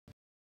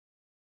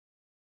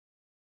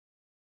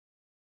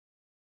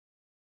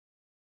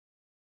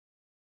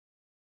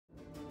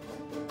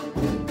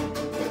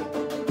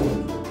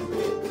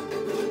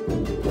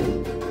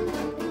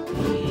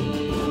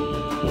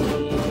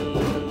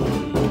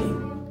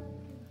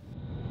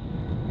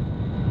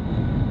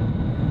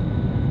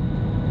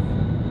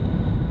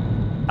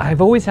I've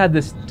always had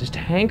this just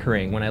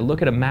hankering when I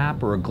look at a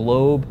map or a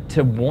globe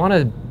to want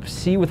to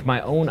see with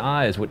my own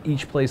eyes what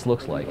each place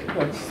looks like.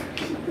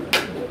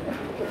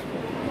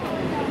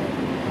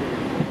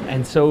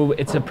 And so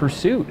it's a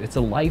pursuit, it's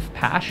a life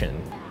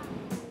passion.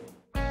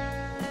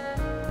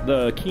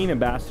 The Keen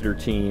Ambassador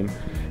team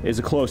is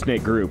a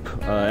close-knit group,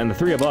 and the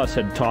three of us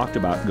had talked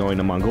about going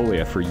to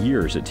Mongolia for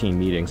years at team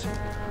meetings.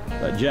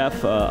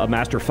 Jeff, a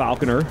master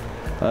falconer,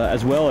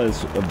 as well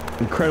as an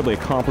incredibly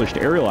accomplished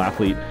aerial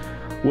athlete,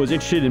 was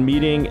interested in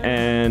meeting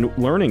and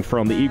learning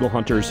from the eagle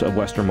hunters of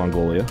Western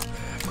Mongolia.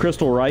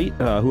 Krystle Wright,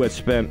 who had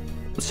spent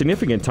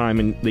significant time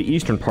in the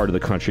eastern part of the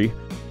country,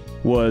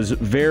 was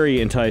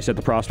very enticed at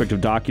the prospect of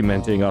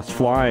documenting us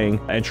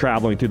flying and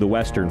traveling through the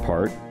western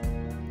part.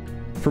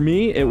 For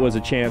me, it was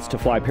a chance to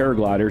fly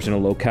paragliders in a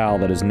locale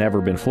that has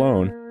never been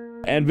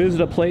flown and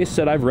visit a place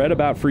that I've read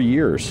about for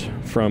years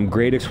from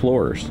great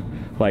explorers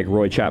like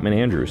Roy Chapman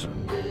Andrews.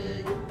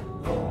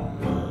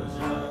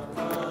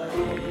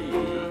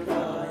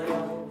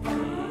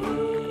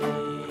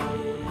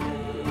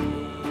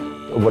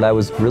 What I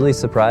was really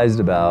surprised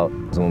about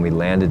was when we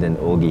landed in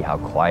Olgi, how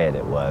quiet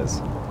it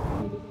was.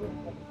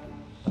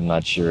 I'm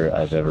not sure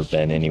I've ever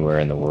been anywhere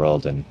in the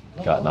world and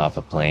gotten off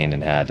a plane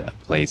and had a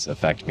place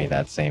affect me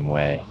that same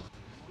way.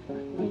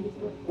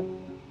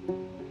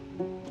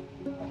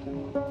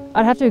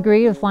 I'd have to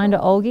agree with flying to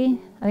Olgi.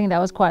 I think that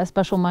was quite a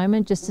special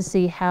moment just to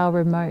see how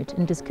remote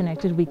and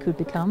disconnected we could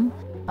become.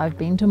 I've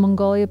been to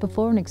Mongolia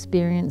before and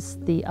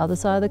experienced the other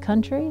side of the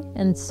country,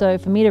 and so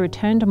for me to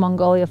return to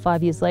Mongolia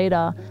 5 years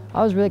later,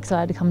 I was really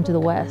excited to come to the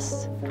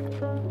West.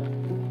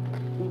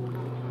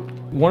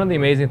 One of the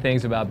amazing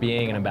things about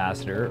being an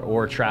ambassador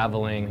or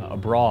traveling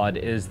abroad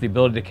is the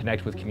ability to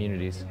connect with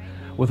communities.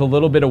 With a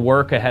little bit of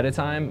work ahead of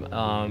time,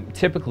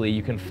 typically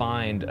you can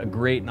find a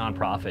great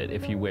nonprofit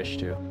if you wish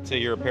to. So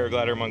you're a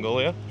paraglider in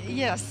Mongolia?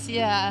 Yes,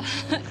 yeah,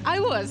 I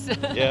was.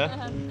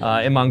 Yeah?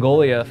 In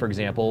Mongolia, for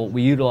example,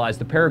 we utilize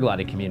the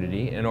paragliding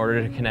community in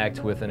order to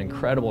connect with an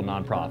incredible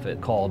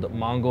nonprofit called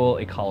Mongol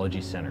Ecology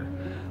Center.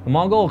 The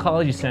Mongol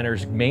Ecology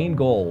Center's main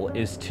goal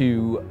is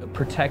to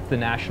protect the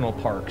national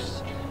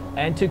parks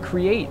and to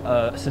create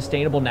a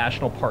sustainable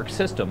national park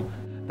system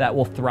that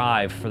will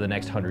thrive for the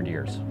next 100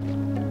 years.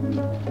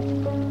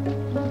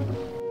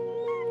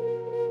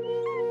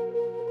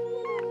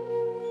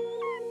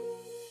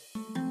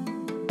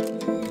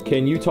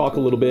 Can you talk a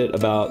little bit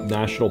about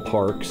national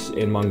parks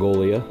in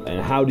Mongolia,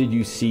 and how did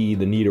you see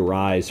the need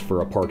arise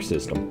for a park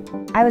system?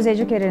 I was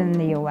educated in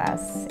the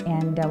US,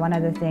 and one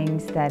of the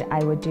things that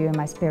I would do in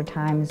my spare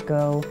time is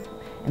go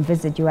and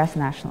visit US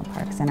national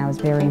parks, and I was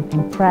very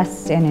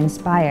impressed and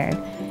inspired.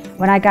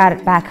 When I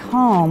got back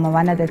home,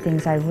 one of the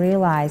things I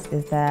realized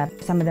is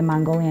that some of the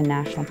Mongolian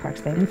national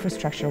parks, the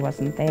infrastructure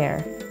wasn't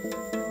there.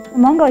 The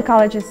Mongol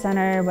Ecology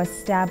Center was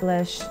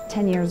established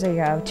 10 years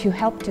ago to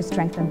help to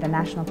strengthen the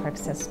national park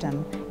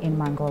system in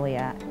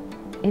Mongolia.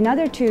 In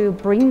order to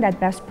bring that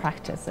best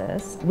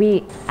practices,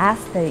 we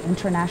asked the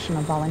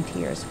international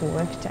volunteers who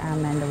worked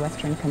in the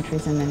Western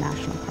countries and the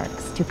national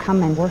parks to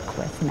come and work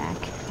with NEC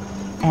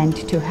and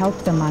to help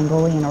the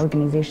Mongolian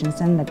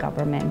organizations and the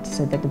government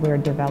so that we're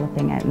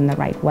developing it in the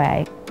right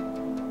way.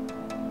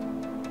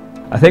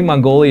 I think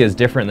Mongolia is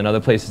different than other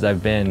places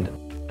I've been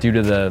due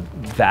to the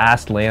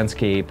vast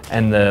landscape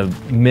and the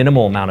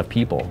minimal amount of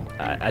people.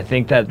 I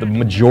think that the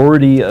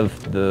majority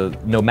of the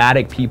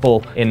nomadic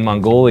people in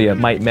Mongolia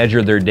might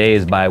measure their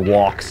days by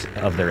walks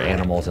of their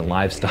animals and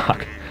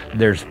livestock.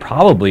 There's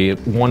probably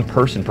one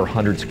person per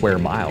 100 square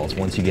miles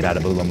once you get out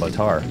of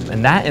Ulaanbaatar.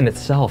 And that in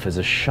itself is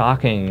a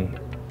shocking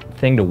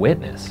thing to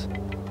witness.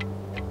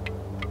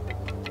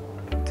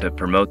 To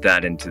promote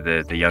that into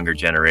the younger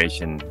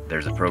generation,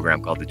 there's a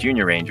program called the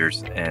Junior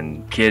Rangers,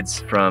 and kids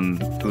from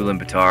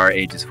Ulaanbaatar,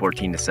 ages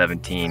 14 to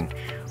 17,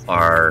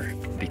 are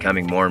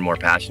becoming more and more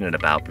passionate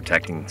about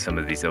protecting some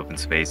of these open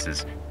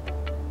spaces.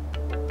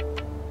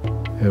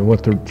 And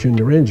what the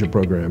Junior Ranger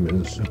program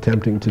is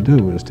attempting to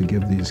do is to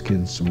give these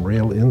kids some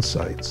real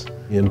insights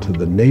into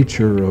the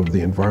nature of the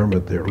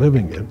environment they're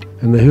living in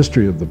and the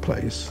history of the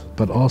place,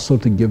 but also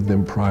to give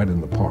them pride in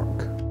the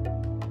park.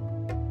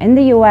 In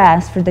the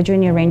US, for the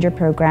Junior Ranger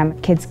program,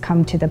 kids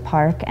come to the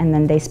park and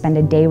then they spend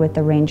a day with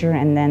the ranger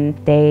and then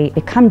they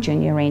become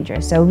Junior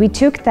Rangers. So we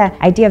took the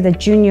idea of the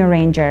Junior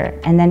Ranger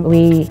and then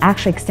we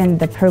actually extended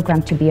the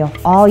program to be an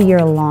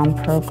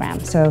all-year-long program.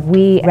 So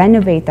we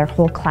renovate their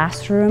whole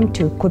classroom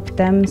to equip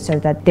them so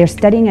that they're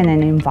studying in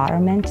an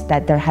environment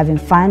that they're having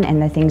fun and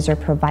the things are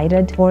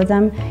provided for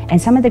them. And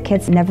some of the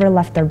kids never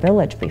left their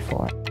village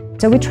before.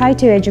 So we try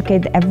to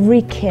educate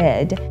every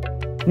kid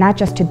not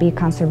just to be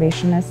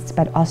conservationists,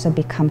 but also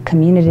become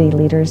community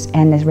leaders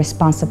and as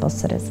responsible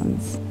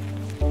citizens.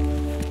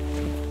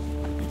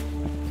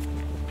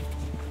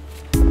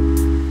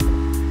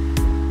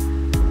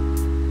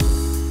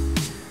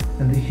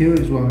 And here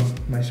is one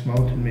nice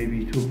mountain,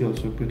 maybe it will be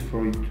also good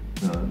for you.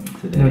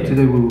 Today? No,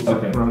 today we will go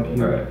okay. around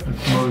here, Right. and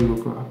tomorrow we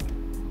will go up.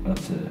 Up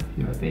to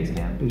base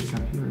camp? Base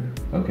camp here.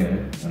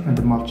 Okay. And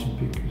the marching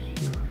peak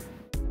is here.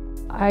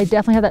 I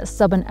definitely have that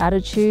stubborn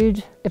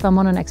attitude. If I'm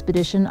on an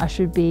expedition, I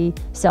should be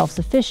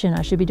self-sufficient.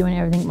 I should be doing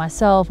everything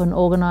myself and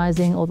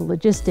organizing all the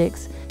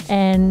logistics.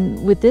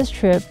 And with this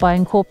trip, by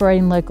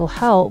incorporating local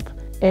help,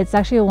 it's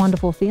actually a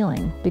wonderful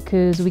feeling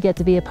because we get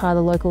to be a part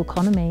of the local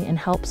economy and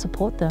help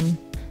support them.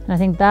 And I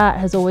think that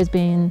has always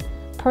been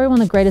probably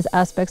one of the greatest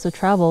aspects of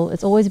travel.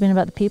 It's always been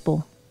about the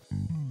people.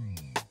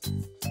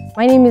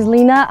 My name is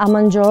Lina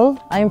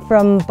Amanjol. I'm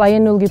from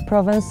Bayan Ulgi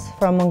province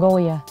from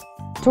Mongolia.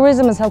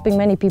 Tourism is helping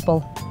many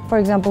people. For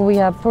example, we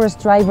have tourist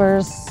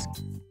drivers,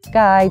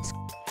 guides,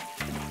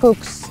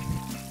 cooks,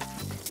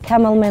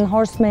 camelmen,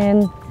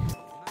 horsemen.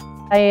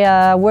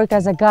 I work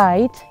as a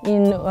guide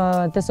in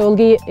this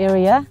Ulgi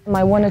area.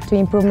 I wanted to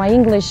improve my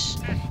English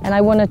and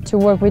I wanted to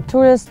work with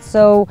tourists,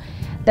 so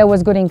that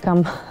was good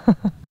income.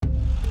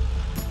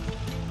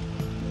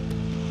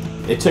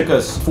 It took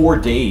us 4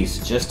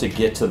 days just to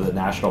get to the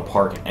national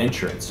park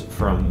entrance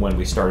from when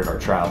we started our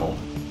travel.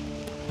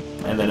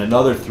 And then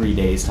another 3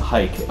 days to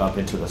hike up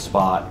into the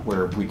spot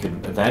where we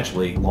could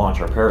eventually launch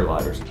our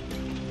paragliders.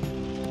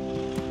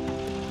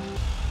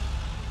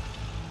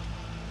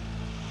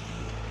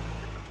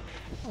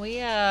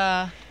 We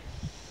are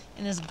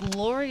in this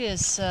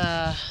glorious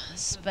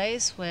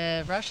space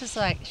where Russia's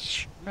like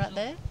right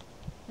there,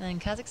 and then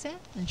Kazakhstan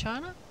and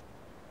China.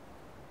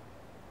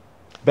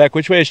 Beck,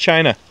 which way is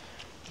China?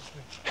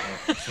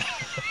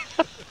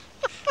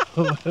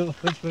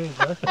 Which way is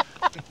Russia?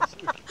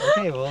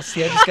 Okay, well,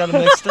 see, I just got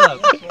them mixed up.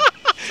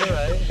 It's all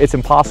right. It's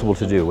impossible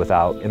to do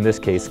without, in this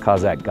case,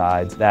 Kazakh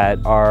guides that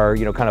are,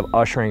 kind of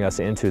ushering us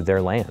into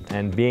their land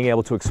and being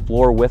able to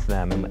explore with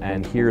them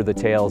and hear the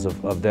tales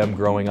of them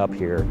growing up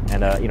here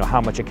and,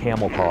 how much a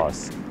camel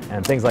costs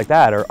and things like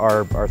that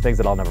are things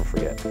that I'll never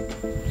forget.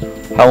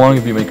 How long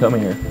have you been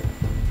coming here?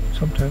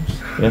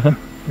 Sometimes. Yeah.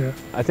 Yeah.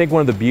 I think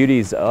one of the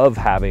beauties of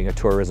having a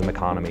tourism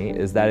economy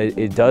is that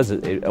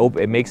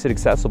it makes it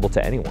accessible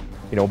to anyone.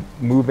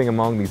 Moving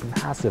among these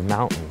massive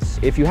mountains.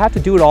 If you have to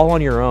do it all on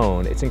your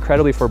own, it's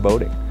incredibly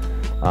foreboding.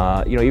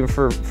 Even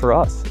for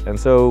us. And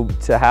so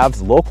to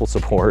have local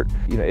support,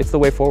 it's the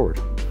way forward.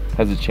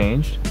 Has it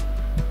changed?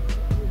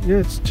 Yeah,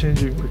 it's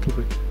changing a little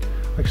bit.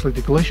 Actually,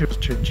 the glacier is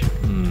changing.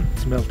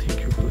 It's melting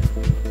quickly.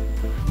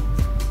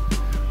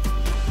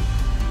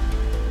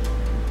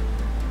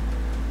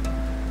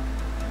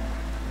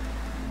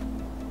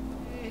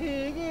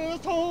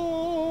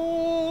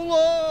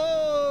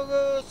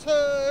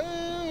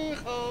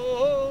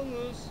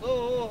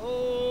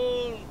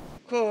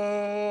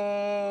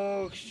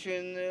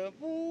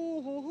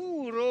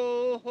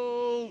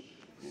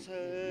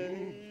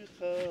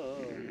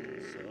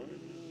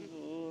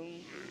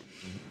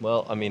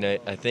 Well,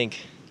 I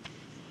think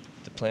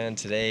the plan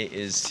today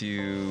is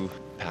to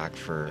pack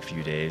for a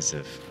few days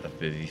of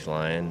bivvy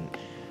flying.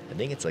 I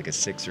think it's like a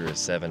 6 or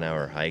 7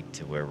 hour hike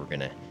to where we're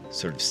gonna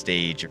sort of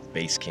stage a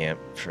base camp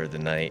for the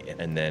night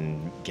and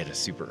then get a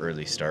super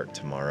early start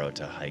tomorrow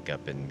to hike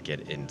up and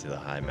get into the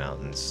high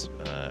mountains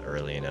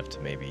early enough to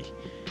maybe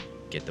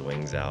get the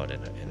wings out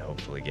and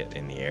hopefully get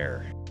in the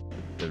air.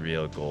 The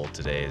real goal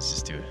today is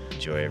just to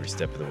enjoy every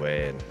step of the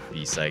way and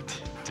be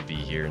psyched to be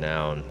here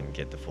now and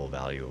get the full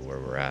value of where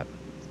we're at.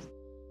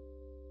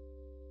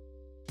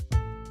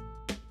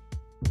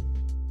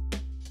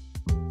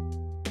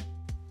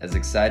 As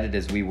excited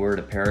as we were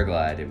to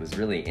paraglide, it was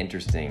really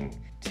interesting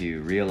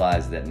to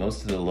realize that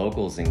most of the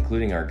locals,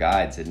 including our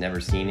guides, had never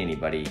seen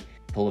anybody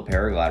pull a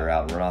paraglider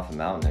out and run off a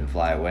mountain and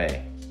fly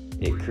away.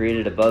 It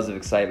created a buzz of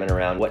excitement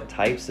around what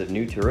types of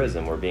new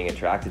tourism were being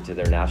attracted to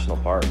their national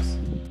parks.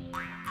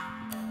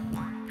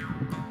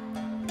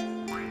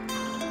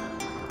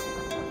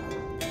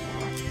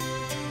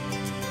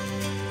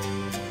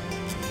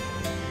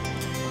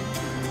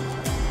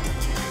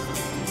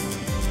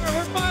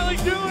 We're finally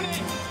doing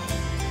it!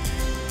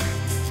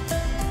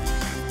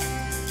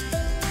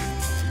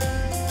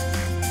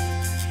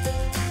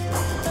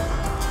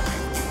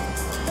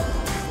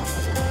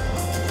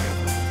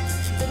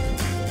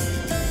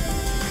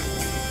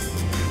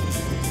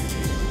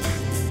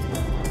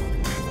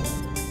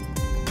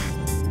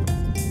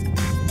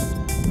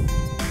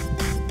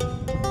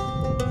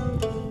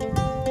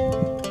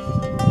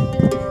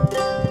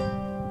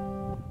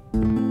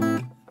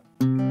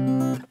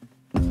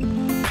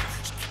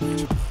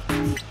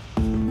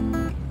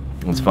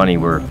 It's funny,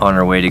 we're on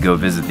our way to go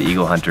visit the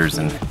eagle hunters,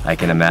 and I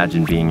can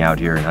imagine being out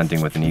here and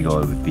hunting with an eagle.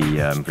 It would be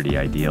pretty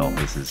ideal.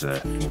 This is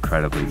an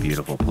incredibly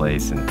beautiful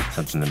place and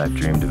something that I've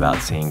dreamed about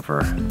seeing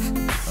for,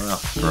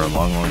 for a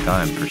long, long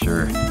time, for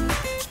sure.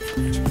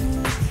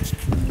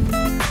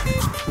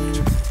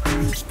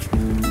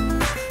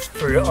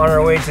 We're on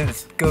our way to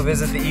go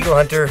visit the eagle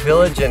hunter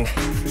village, and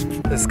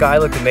the sky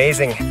looked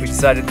amazing. We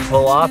decided to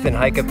pull off and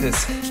hike up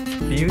this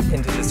butte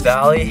into this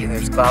valley, and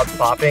there's clouds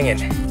popping,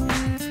 and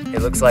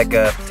it looks like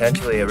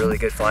potentially a really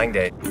good flying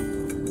day.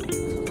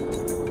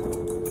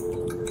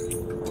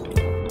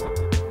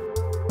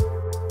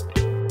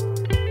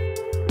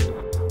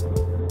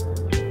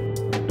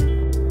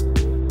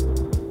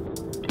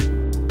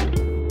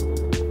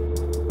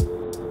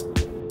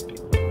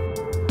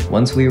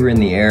 Once we were in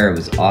the air, it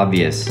was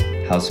obvious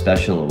how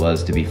special it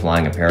was to be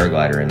flying a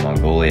paraglider in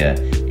Mongolia.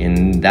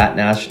 In that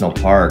national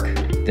park,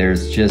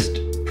 there's just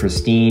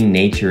pristine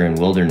nature and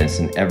wilderness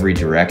in every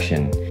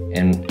direction.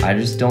 And I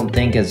just don't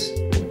think as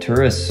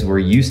tourists we're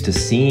used to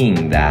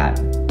seeing that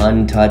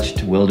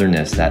untouched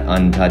wilderness, that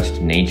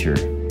untouched nature.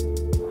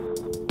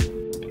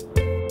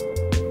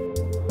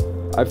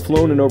 I've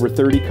flown in over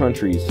 30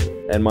 countries,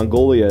 and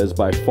Mongolia is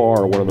by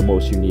far one of the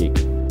most unique.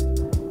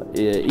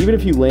 Even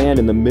if you land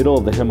in the middle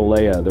of the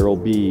Himalaya, there will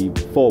be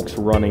folks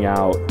running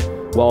out,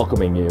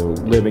 welcoming you,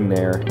 living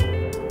there,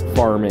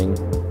 farming.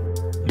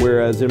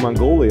 Whereas in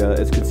Mongolia,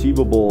 it's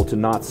conceivable to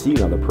not see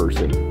another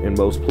person in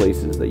most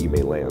places that you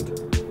may land.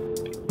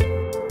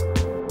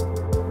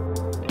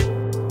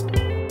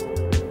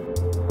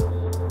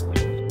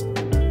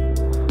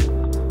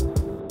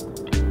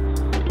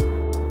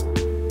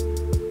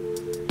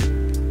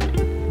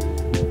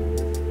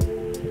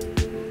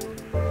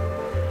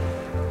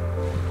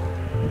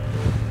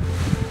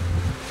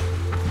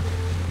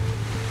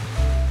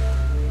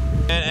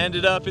 And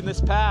ended up in this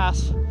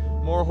pass,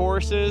 more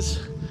horses,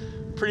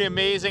 pretty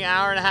amazing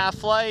hour-and-a-half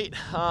flight.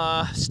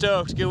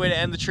 Stoked, good way to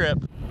end the trip.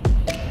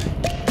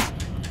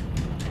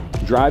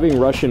 Driving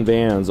Russian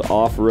vans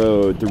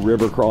off-road through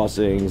river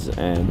crossings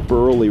and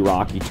burly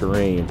rocky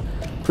terrain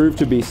proved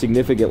to be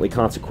significantly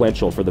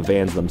consequential for the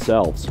vans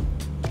themselves.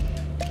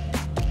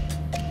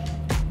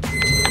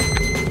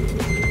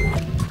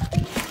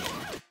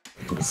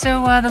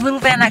 So the little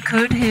van that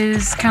could,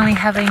 who's currently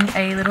having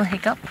a little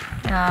hiccup.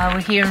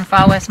 We're here in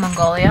far west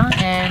Mongolia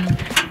and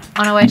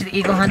on our way to the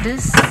eagle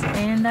hunters.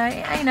 And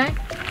you know,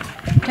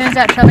 turns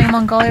out traveling in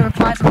Mongolia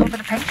requires a little bit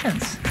of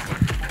patience.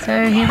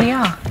 So here we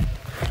are.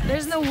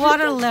 There's no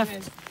water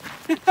left.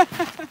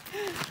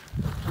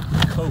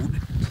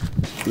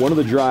 One of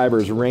the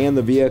drivers ran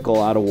the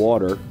vehicle out of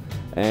water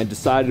and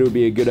decided it would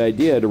be a good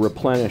idea to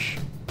replenish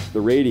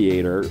the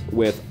radiator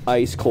with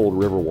ice-cold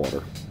river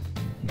water,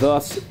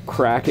 thus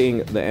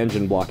cracking the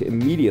engine block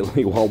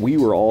immediately while we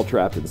were all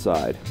trapped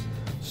inside.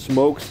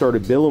 Smoke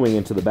started billowing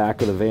into the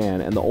back of the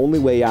van, and the only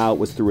way out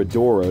was through a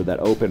door that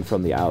opened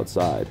from the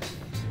outside.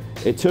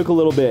 It took a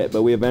little bit,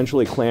 but we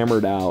eventually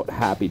clambered out,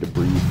 happy to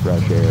breathe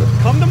fresh air.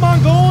 Come to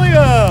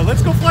Mongolia!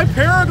 Let's go fly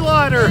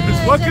paragliders!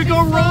 Yay, what could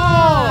go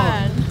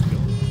wrong?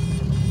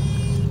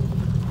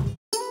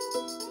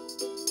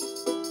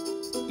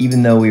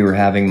 Even though we were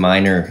having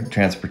minor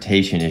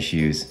transportation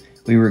issues,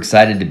 we were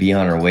excited to be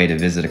on our way to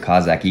visit a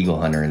Kazakh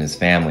eagle hunter and his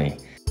family.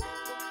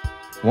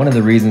 One of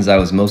the reasons I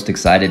was most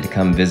excited to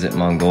come visit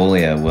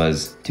Mongolia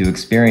was to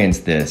experience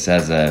this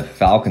as a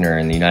falconer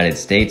in the United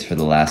States for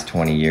the last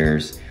 20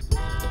 years.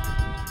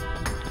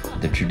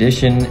 The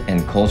tradition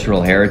and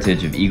cultural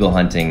heritage of eagle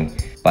hunting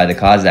by the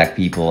Kazakh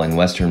people in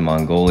Western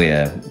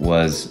Mongolia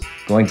was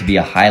going to be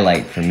a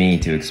highlight for me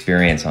to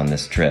experience on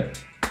this trip.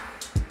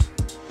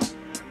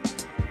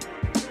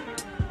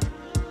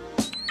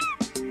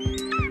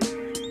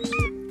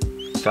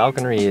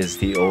 Falconry is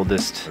the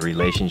oldest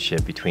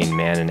relationship between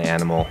man and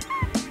animal.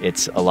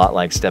 It's a lot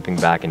like stepping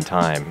back in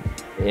time.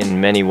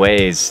 In many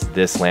ways,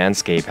 this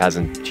landscape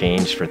hasn't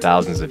changed for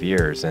thousands of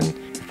years, and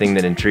the thing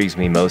that intrigues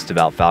me most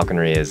about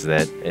falconry is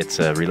that it's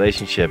a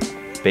relationship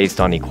based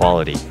on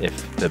equality.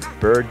 If the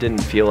bird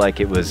didn't feel like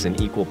it was an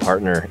equal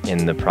partner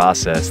in the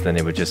process, then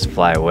it would just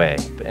fly away.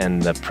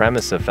 And the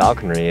premise of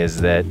falconry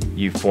is that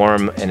you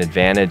form an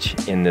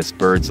advantage in this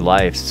bird's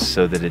life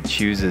so that it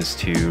chooses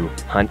to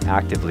hunt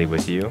actively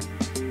with you.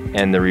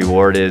 And the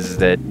reward is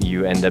that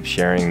you end up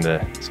sharing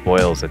the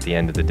spoils at the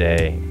end of the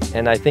day.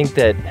 And I think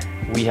that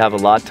we have a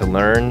lot to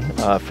learn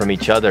from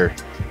each other.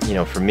 You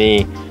know, for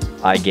me,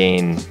 I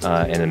gain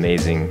an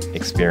amazing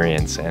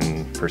experience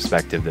and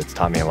perspective that's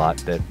taught me a lot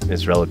that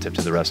is relative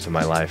to the rest of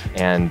my life.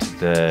 And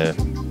the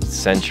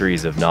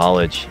centuries of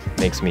knowledge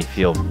makes me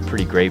feel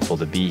pretty grateful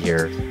to be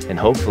here. And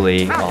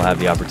hopefully I'll have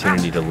the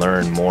opportunity to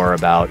learn more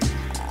about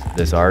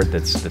this art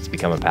that's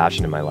become a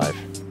passion in my life.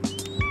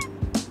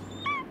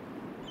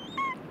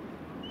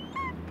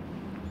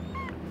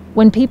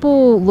 When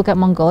people look at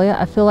Mongolia,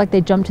 I feel like they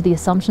jump to the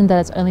assumption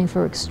that it's only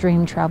for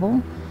extreme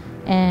travel.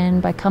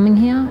 And by coming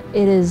here,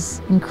 it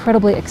is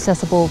incredibly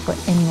accessible for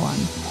anyone.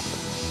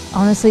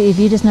 Honestly, if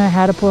you just know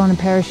how to put on a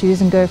pair of shoes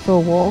and go for a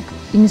walk,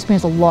 you can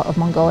experience a lot of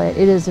Mongolia.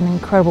 It is an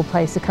incredible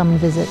place to come and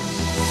visit.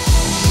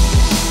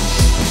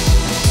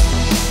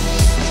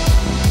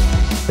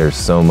 There's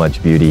so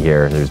much beauty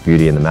here. There's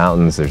beauty in the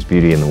mountains, there's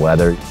beauty in the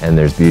weather, and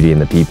there's beauty in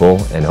the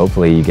people. And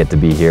hopefully you get to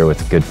be here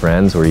with good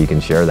friends where you can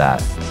share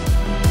that.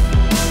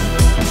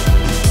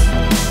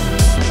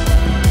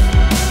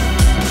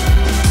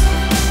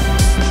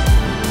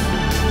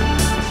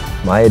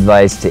 My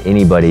advice to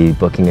anybody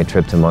booking a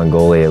trip to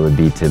Mongolia would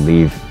be to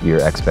leave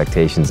your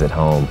expectations at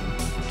home.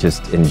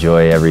 Just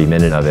enjoy every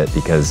minute of it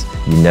because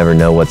you never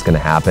know what's going to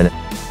happen.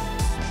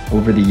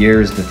 Over the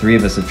years, the three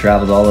of us have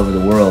traveled all over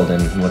the world,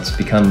 and what's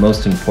become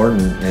most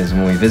important is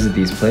when we visit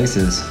these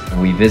places,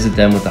 we visit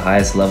them with the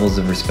highest levels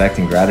of respect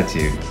and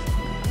gratitude.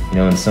 You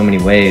know, in so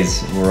many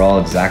ways, we're all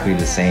exactly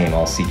the same,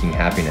 all seeking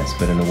happiness,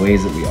 but in the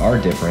ways that we are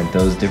different,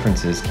 those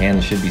differences can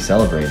and should be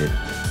celebrated.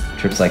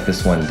 Trips like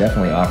this one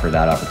definitely offer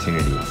that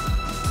opportunity.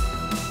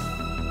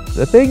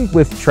 The thing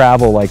with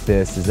travel like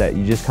this is that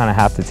you just kind of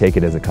have to take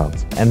it as it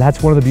comes. And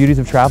that's one of the beauties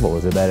of travel,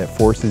 is that it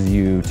forces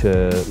you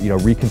to,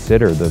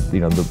 reconsider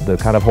the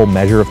kind of whole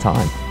measure of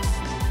time.